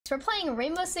So we're playing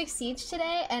Rainbow Six Siege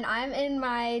today, and I'm in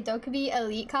my Dokkaebi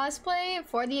Elite cosplay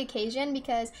for the occasion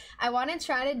because I want to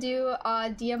try to do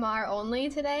DMR only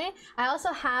today. I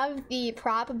also have the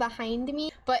prop behind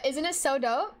me, but isn't it so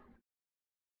dope?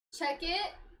 Check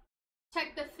it.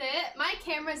 Check the fit. My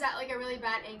camera's at like a really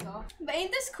bad angle. But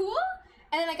ain't this cool?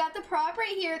 And then I got the prop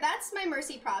right here. That's my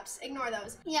Mercy props. Ignore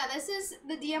those. Yeah, this is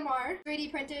the DMR.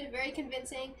 3D printed, very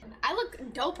convincing. I look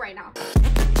dope right now.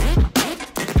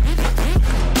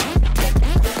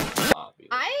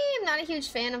 I am not a huge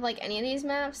fan of like any of these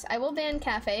maps. I will ban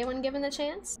Cafe when given the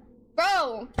chance.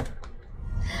 Bro!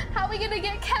 How are we gonna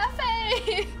get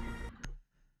Cafe?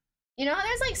 You know how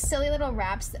there's like silly little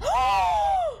raps?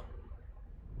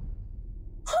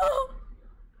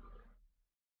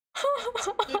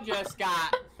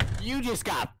 You just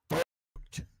got booked.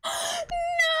 No!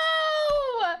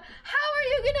 How are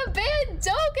you gonna ban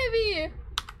Dokkaebi?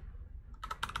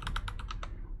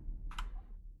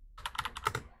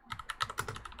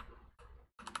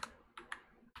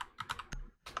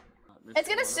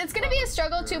 It's gonna be a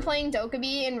struggle to playing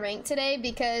Dokkaebi in rank today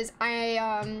because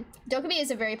Dokkaebi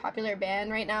is a very popular ban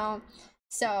right now,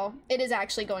 so it is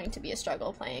actually going to be a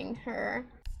struggle playing her.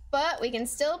 But we can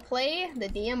still play the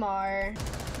DMR.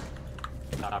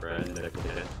 I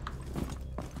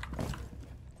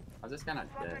was just kind of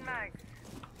dead.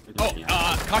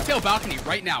 Oh, cocktail balcony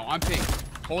right now. I'm pink,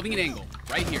 holding an angle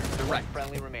right here, direct.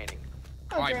 Friendly remaining.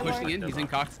 Oh, all right, pushing in. He's in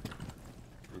cocktail.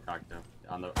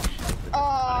 On the.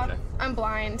 Oh, I'm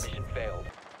blind. Mission failed.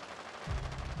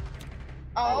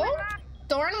 Oh,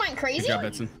 Thorn went crazy. Good job,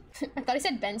 Benson. I thought he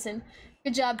said Benson.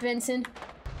 Good job, Benson.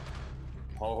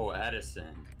 Oh,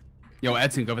 Edison. Yo,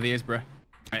 Edson, go for the ace, bro. All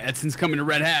right, Edson's coming to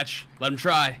red hatch. Let him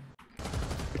try.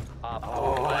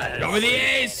 Oh, Edison. Go for the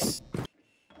ace.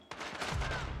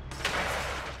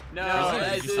 No,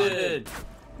 Edison.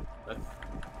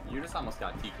 You just almost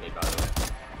got TK'd, by the way.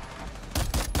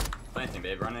 Planting,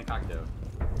 babe. Run in cocktail.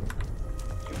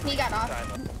 He got off.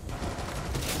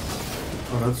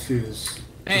 Oh, that's fuse.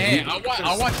 Hey,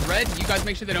 I'll watch red. You guys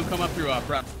make sure they don't come up through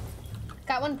prep.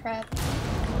 Got one prep.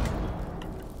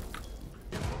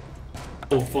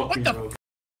 Oh, fuck me, bro.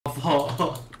 Bro!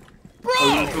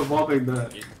 Oh, you're mobbing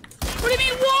that. What do you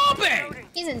mean whopping?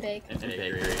 He's in big.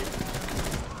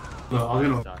 No, I'm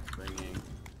gonna. Stop swinging.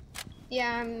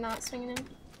 Yeah, I'm not swinging him.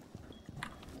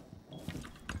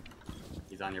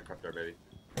 He's on your prep door, baby.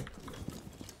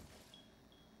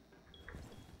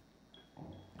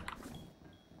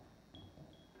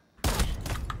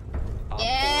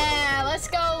 Yeah, let's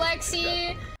go,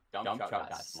 Lexi. Dump truck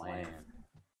got slammed.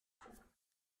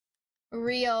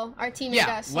 Real. Our teammate Yeah,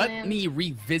 got slammed. let me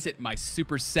revisit my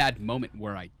super sad moment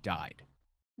where I died.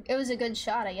 It was a good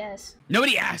shot, I guess.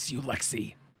 Nobody asked you,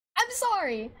 Lexi. I'm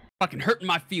sorry. Fucking hurting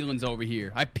my feelings over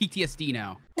here. I have PTSD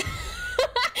now.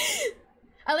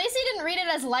 At least he didn't read it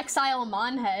as Lexile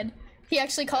Monhead. He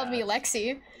actually called me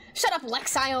Lexi. Shut up,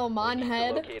 Lexile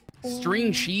Monhead.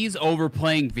 String cheese over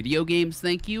playing video games,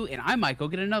 thank you. And I might go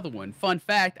get another one. Fun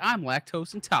fact, I'm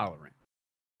lactose intolerant.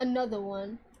 Another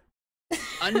one.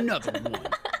 Another one.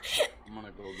 I'm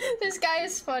gonna go get This guy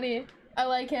is funny. I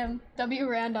like him. W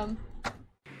random.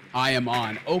 I am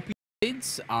on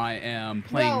opioids. I am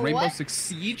playing Bro, Rainbow what? Six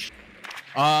Siege.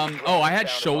 Oh, I had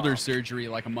shoulder surgery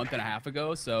like a month and a half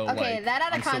ago, so Okay, like, that out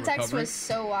of I'm still context recovering. was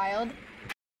so wild.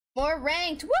 More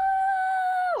ranked.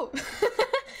 Woo!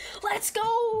 Let's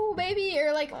go, baby.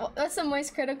 Or like, what's the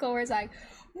most critical where it's like,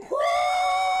 woo!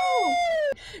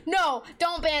 No,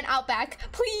 don't ban Outback.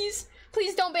 Please.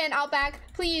 Please don't ban Outback.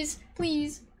 Please.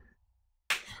 Please.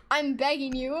 I'm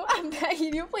begging you. I'm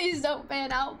begging you. Please don't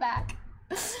ban Outback.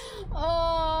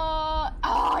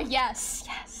 Oh, yes.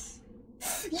 Yes.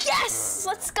 Yes!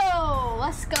 Let's go!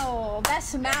 Let's go!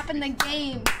 Best map in the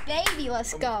game, baby,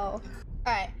 let's go.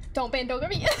 Alright, don't ban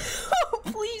Dokkaebi.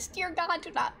 Please, dear God,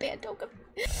 do not ban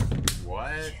Dokkaebi.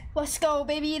 What? Let's go,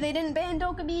 baby, they didn't ban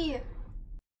Dokkaebi.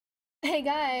 Hey,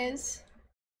 guys.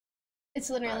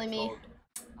 It's literally me.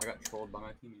 I got trolled by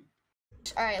my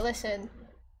teammate. Alright, listen.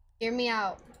 Hear me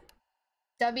out.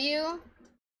 W,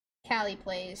 Callie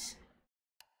plays.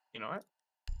 You know what?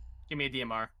 Give me a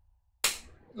DMR.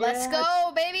 Let's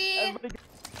go, baby! Everybody...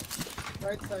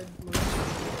 Right side blue.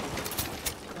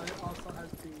 Side also has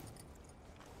B.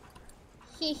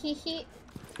 Hee hee hee.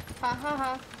 Ha ha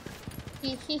ha.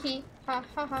 Hee hee hee. Ha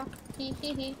ha ha. Hee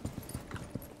hee hee.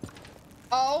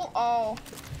 Oh.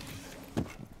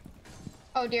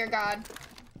 Oh dear God.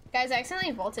 Guys, I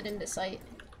accidentally vaulted into sight.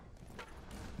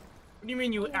 What do you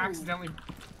mean you accidentally?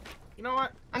 You know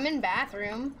what? I'm in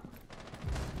bathroom.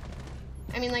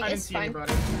 I mean, like, I didn't it's see fine.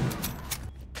 anybody.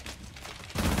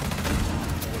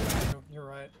 You're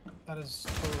right. That is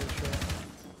totally true.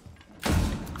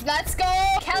 Let's go,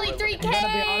 Kelly 3K. I'm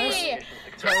gonna be honest,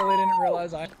 totally didn't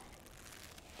realize I.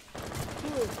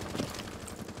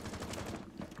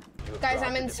 Guys,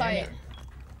 I'm in sight.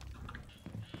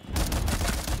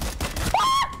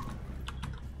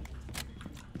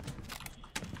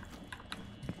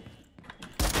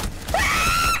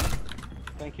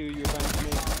 Thank you, you're fine to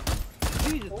me.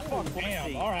 Jesus fuck,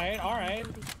 Damn, alright, alright.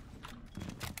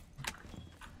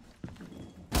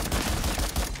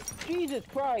 Jesus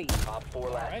Christ! Top 4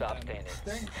 last stop standing.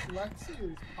 Dang,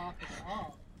 Lexi is popping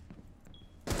off.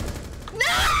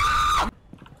 No!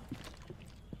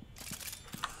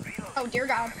 Oh dear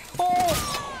God. Oh,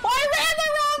 I ran the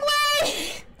wrong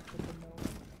way!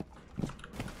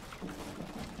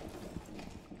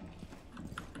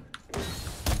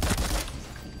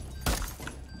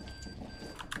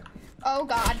 Oh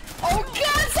God. Oh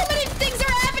God, so many things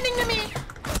are happening to me!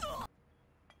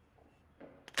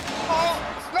 Oh,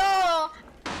 bro!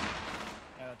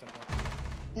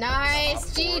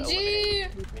 Nice, GG!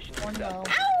 Ow!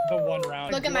 The one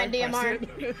round. Look at my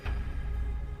DMR.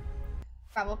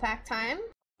 Travel pack time.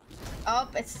 Oh,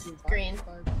 it's green.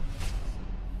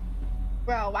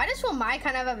 Bro, why does my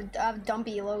kind of have a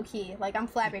dumpy low key? Like, I'm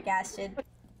flabbergasted.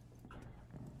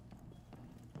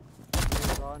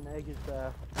 Raw egg is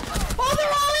Oh,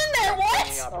 they're all in there!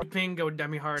 What? Bingo,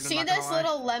 dummy hard. See this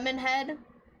little lemon head?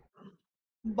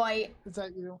 Bite. Is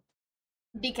that you?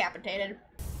 Decapitated.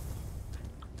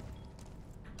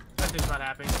 That dude's not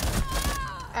happy.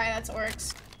 Alright, that's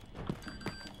orcs.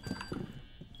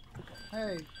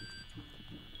 Hey.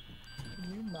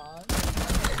 Can you not?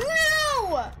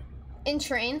 No! In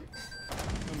train.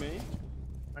 me?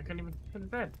 I couldn't even put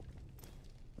it dead.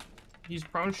 He's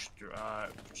prone straight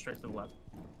to the left.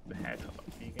 The head of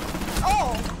a vegan.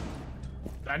 Oh!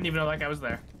 I didn't even know that guy was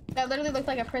there. That literally looked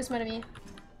like a prisma to me.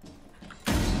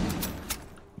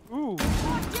 Ooh!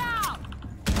 Watch out!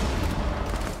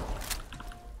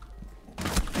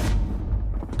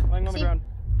 Lying on the ground.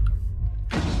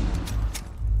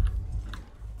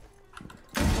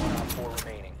 4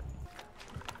 remaining.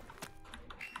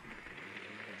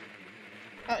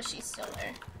 Oh, she's still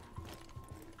there.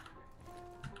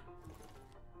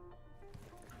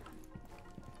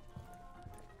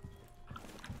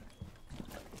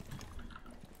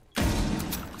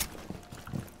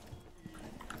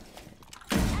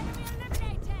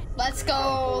 Let's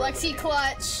go, Lexi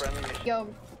clutch. Yo.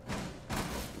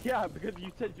 Yeah, because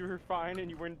you said you were fine and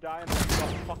you wouldn't die and then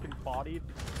you got fucking bodied.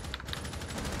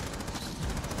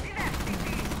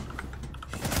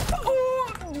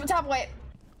 Ooh, top white.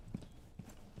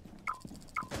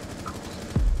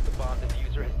 The bomb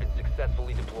diffuser has been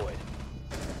successfully deployed.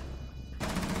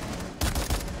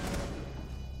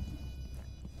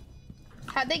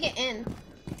 How'd they get in?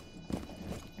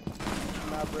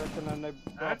 Maverick, and then they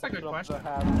That's a good question.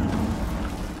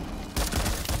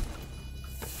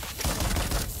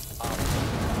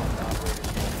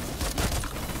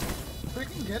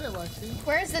 Freaking get it, Lexi.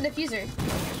 Where's the diffuser?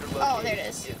 Oh, there it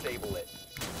is. Disable it.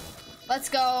 Let's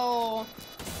go.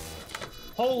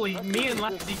 Holy, me and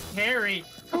Lexi carry.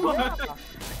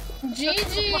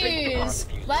 GG's.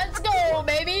 Let's go,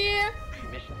 baby.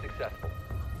 Mission successful.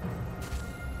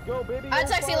 Go, baby.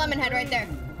 That's actually Lemonhead right there.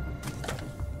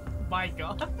 My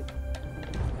God.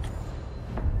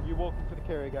 You're welcome to the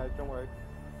carry, guys. Don't worry.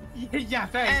 Yeah,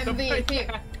 thanks.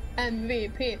 MVP.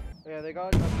 MVP. Yeah, they got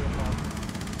up there.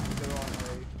 They're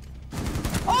on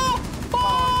Oh!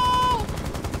 Oh!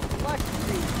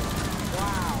 Lexi!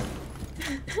 Wow.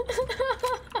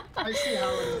 I see how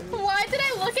it is. Why did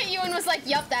I look at you and was like,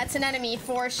 yup, that's an enemy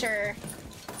for sure.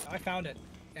 I found it,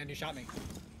 and you shot me.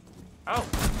 Oh.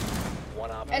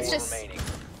 1 op 4 It's just- remaining.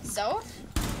 So?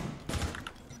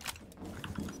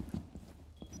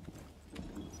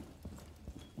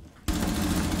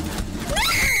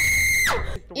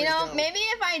 You know, maybe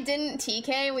if I didn't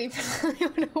TK, we probably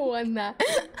would have won that.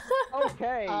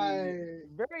 Okay.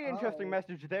 Very interesting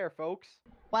message there, folks.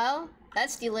 Well,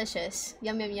 that's delicious.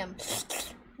 Yum, yum, yum.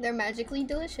 They're magically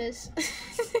delicious.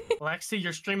 Lexi,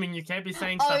 you're streaming. You can't be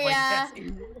saying Oh, stuff yeah. like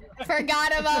this.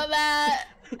 Forgot about that.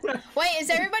 Wait, is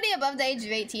everybody above the age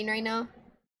of 18 right now?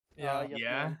 Yeah. Yes,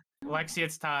 Yeah. ma'am. Lexi,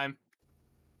 it's time.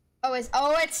 Oh,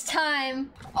 it's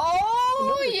time.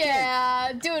 Oh,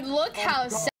 yeah. Dude, look how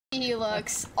sexy he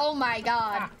looks. Oh my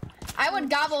God. I would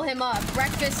gobble him up.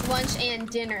 Breakfast, lunch, and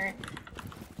dinner.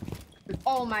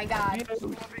 Oh my God.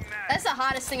 That's the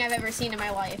hottest thing I've ever seen in my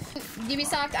life.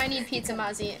 Ubisoft, I need pizza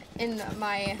Mozzie in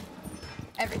my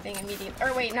everything immediately.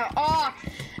 Or wait, no. Oh,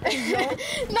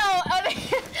 no.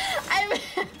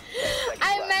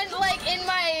 I meant like in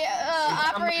my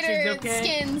operator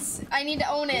skins. I need to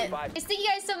own it. Thank you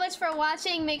guys so much for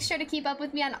watching. Make sure to keep up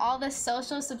with me on all the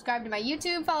socials. Subscribe to my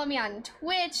YouTube. Follow me on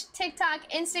Twitch, TikTok,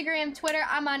 Instagram, Twitter.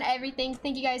 I'm on everything.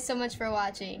 Thank you guys so much for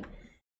watching.